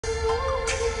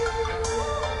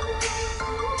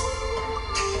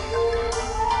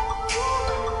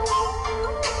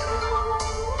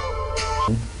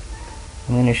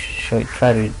I'm going to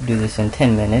try to do this in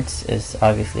 10 minutes. It's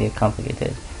obviously a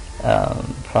complicated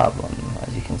problem,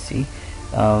 as you can see.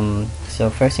 So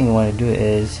first thing you want to do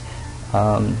is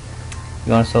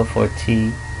you want to solve for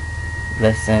t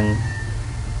less than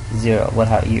 0. What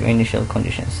are your initial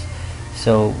conditions?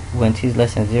 So when t is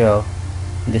less than 0,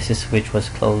 this switch was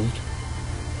closed,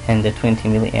 and the 100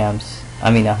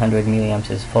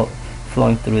 milliamps is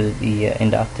flowing through the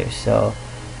inductor. So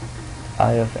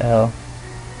I of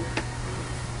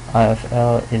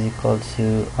L is equal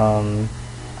to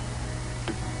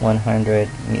 100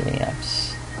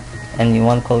 milliamps, and you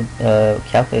want to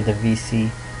calculate the VC,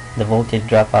 the voltage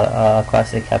drop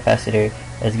across the capacitor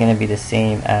is going to be the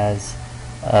same as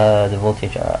the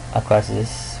voltage across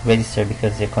this resistor,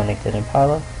 because they're connected in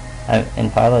parallel.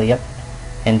 Yep.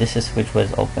 And this switch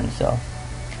was open, so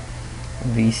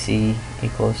VC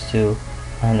equals to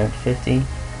 150.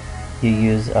 You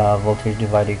use voltage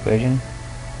divider equation.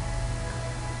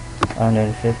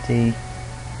 150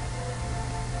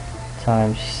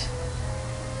 times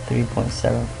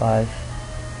 3.75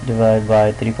 divided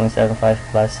by 3.75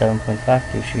 plus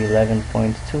 7.5 gives you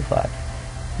 11.25.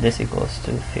 This equals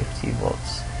to 50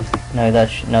 volts. Now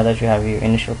that you have your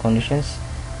initial conditions,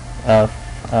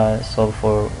 solve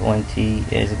for when t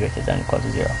is greater than or equal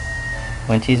to 0.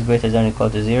 When t is greater than or equal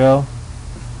to 0,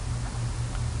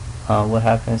 what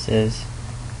happens is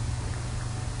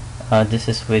this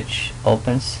switch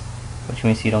opens, which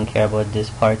means you don't care about this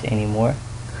part anymore,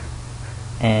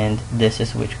 and this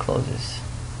switch closes.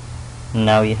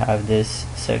 Now you have this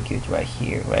circuit right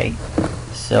here, right?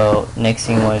 So next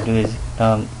thing you want to do is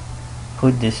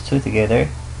put these two together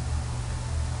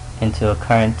into a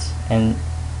current, and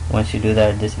once you do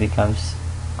that, this becomes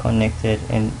connected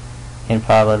in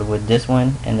parallel with this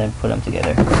one, and then put them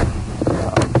together.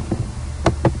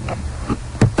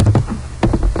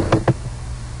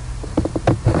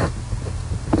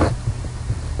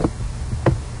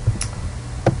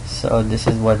 So this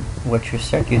is what your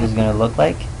circuit is going to look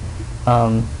like.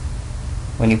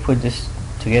 When you put this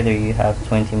together, you have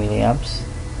 20 milliamps,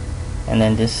 and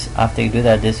then this, after you do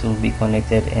that, this will be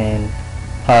connected in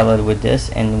parallel with this,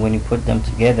 and when you put them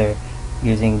together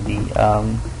using the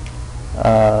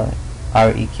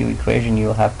REQ equation, you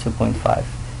will have 2.5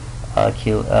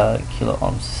 kilo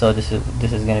ohms. So this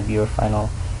is going to be your final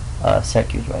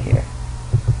circuit right here,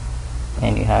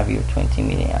 and you have your 20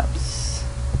 milliamps.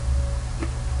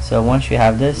 So once you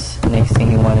have this, next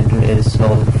thing you want to do is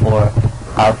solve for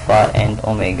alpha and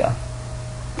omega.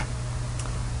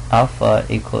 Alpha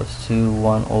equals to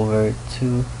 1 over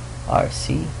 2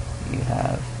 RC. You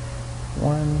have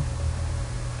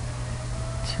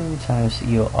 2 times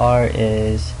your R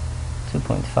is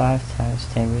 2.5 times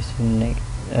 10 raised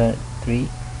to 3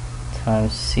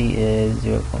 times C is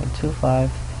 0.25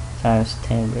 times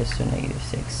 10 raised to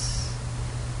 -6.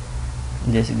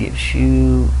 This gives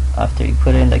you, after you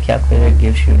put it in the calculator,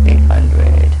 gives you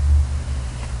 800,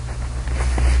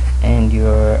 and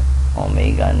your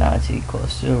omega naught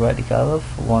equals to radical of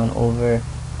 1 over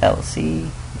LC.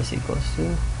 This equals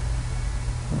to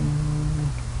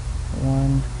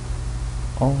 1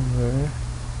 over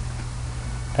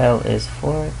L is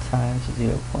 4 times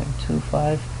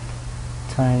 0.25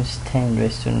 times 10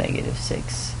 raised to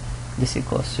 -6. This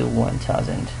equals to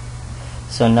 1000.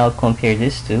 So now compare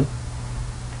these two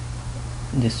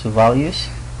values,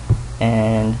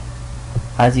 and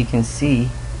as you can see,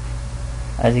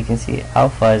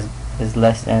 alpha is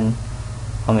less than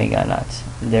omega naught.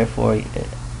 Therefore,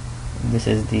 this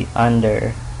is the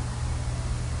underdamped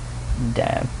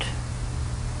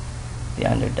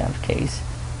case.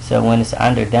 So when it's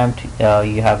underdamped,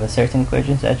 you have a certain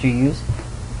equations that you use.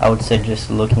 I would suggest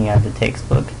looking at the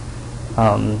textbook.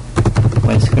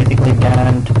 When it's critically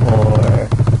damped or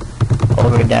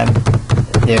overdamped,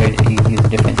 there you use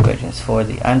different equations. For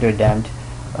the underdamped,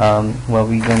 what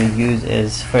we're going to use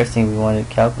is, first thing we want to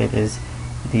calculate is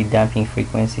the damping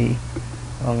frequency.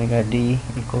 Omega d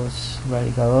equals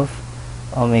radical of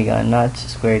omega naught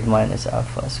squared minus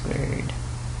alpha squared.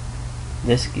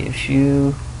 This gives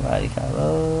you radical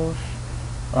of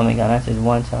omega naught is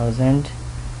 1000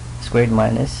 squared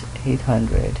minus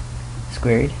 800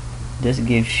 squared. This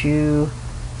gives you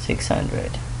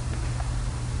 600.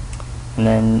 And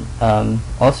then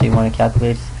also you want to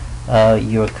calculate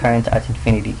your current at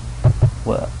infinity,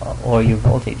 or your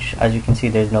voltage. As you can see,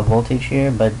 there's no voltage here,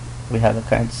 but we have a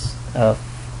current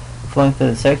flowing through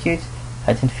the circuit.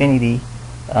 At infinity,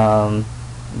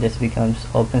 this becomes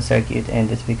open circuit, and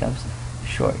this becomes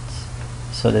short.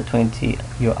 So the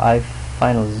your I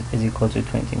final is equal to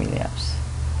 20 milliamps.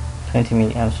 20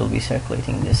 milliamps will be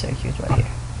circulating this circuit right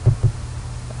here.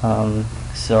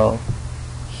 So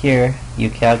here you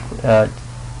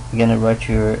you're gonna write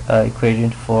your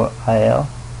equation for IL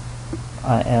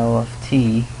of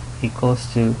t equals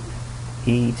to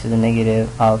e to the negative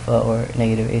alpha, or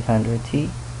negative 800t,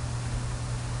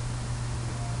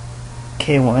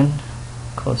 k1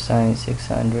 cosine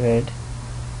 600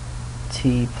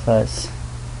 t plus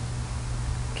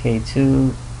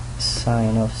k2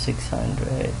 sine of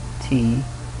 600 t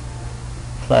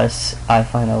plus I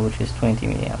final, which is 20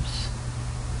 milliamps.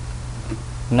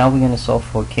 Now we're going to solve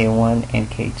for k1 and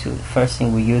k2. The first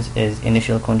thing we use is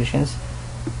initial conditions,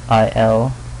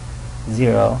 IL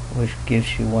 0, which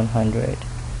gives you 100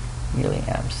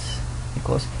 milliamps,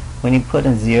 because when you put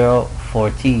in 0 for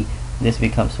t, this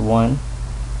becomes 1,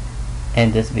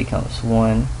 and this becomes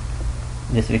 1,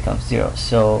 this becomes 0.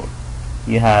 So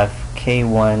you have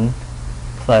k1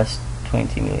 plus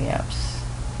 20 milliamps.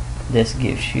 This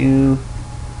gives you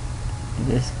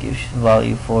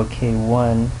value for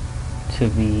k1 to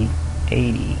be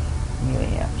 80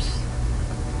 milliamps.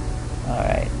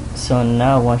 Alright, so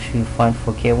now once you find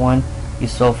for k1, you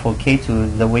solve for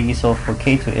k2. The way you solve for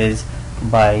k2 is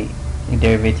by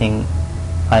derivating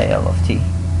IL of t.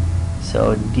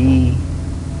 So d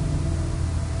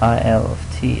IL of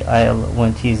t, IL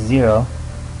when t is 0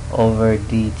 over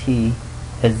dt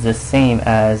is the same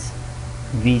as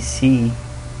Vc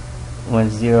when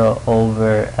 0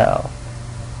 over L.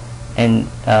 And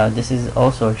this is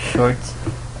also a short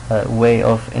way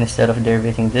of, instead of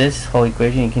derivating this whole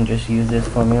equation, you can just use this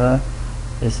formula,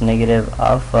 this negative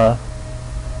alpha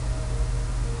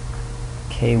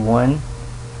k1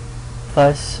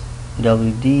 plus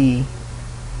WD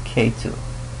k2.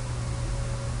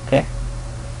 Okay,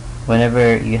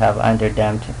 whenever you have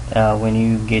underdamped, when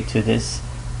you get to this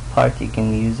part, you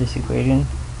can use this equation.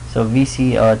 So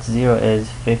Vc at 0 is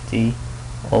 50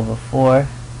 over 4,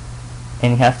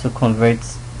 and you have to convert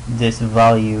this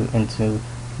value into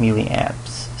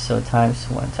milliamps, so times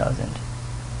 1000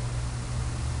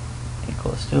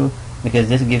 equals to, because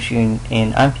this gives you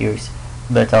in amperes,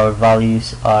 but our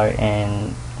values are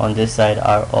in, on this side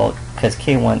are all, because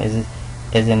k1 is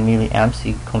in milliamps, so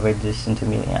you convert this into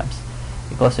milliamps,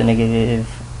 equals to negative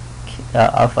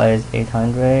alpha is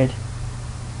 800,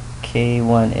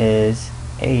 k1 is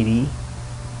 80,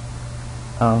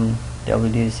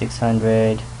 WD is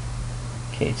 600,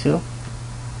 k2,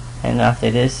 and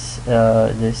after this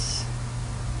this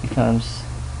becomes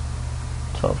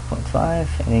 12.5,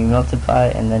 and then you multiply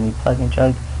and then you plug and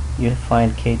chug, you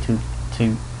find k2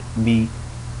 to be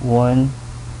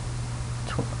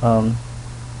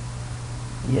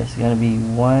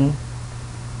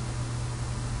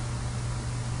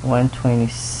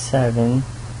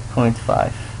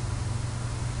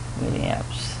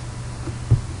milliamps.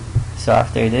 So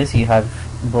after this, you have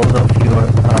both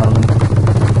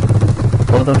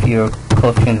of your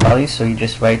coefficient values, so you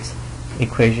just write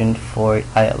equation for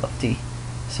IL of t.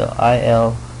 So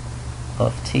IL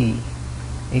of t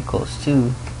equals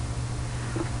to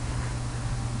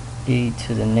e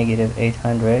to the negative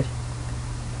 800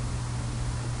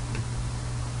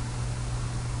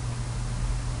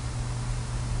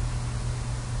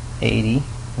 80,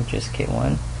 which is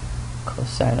k1,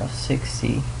 cosine of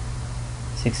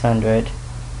 600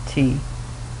 t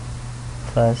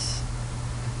plus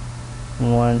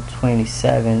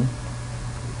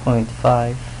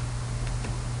 127.5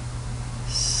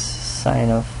 sine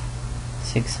of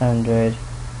 600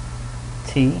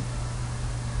 t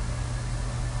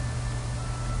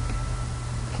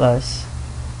plus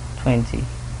 20.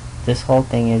 This whole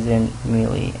thing is in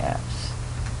milliamps,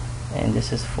 and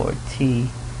this is for t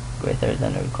greater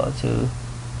than or equal to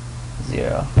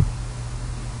 0.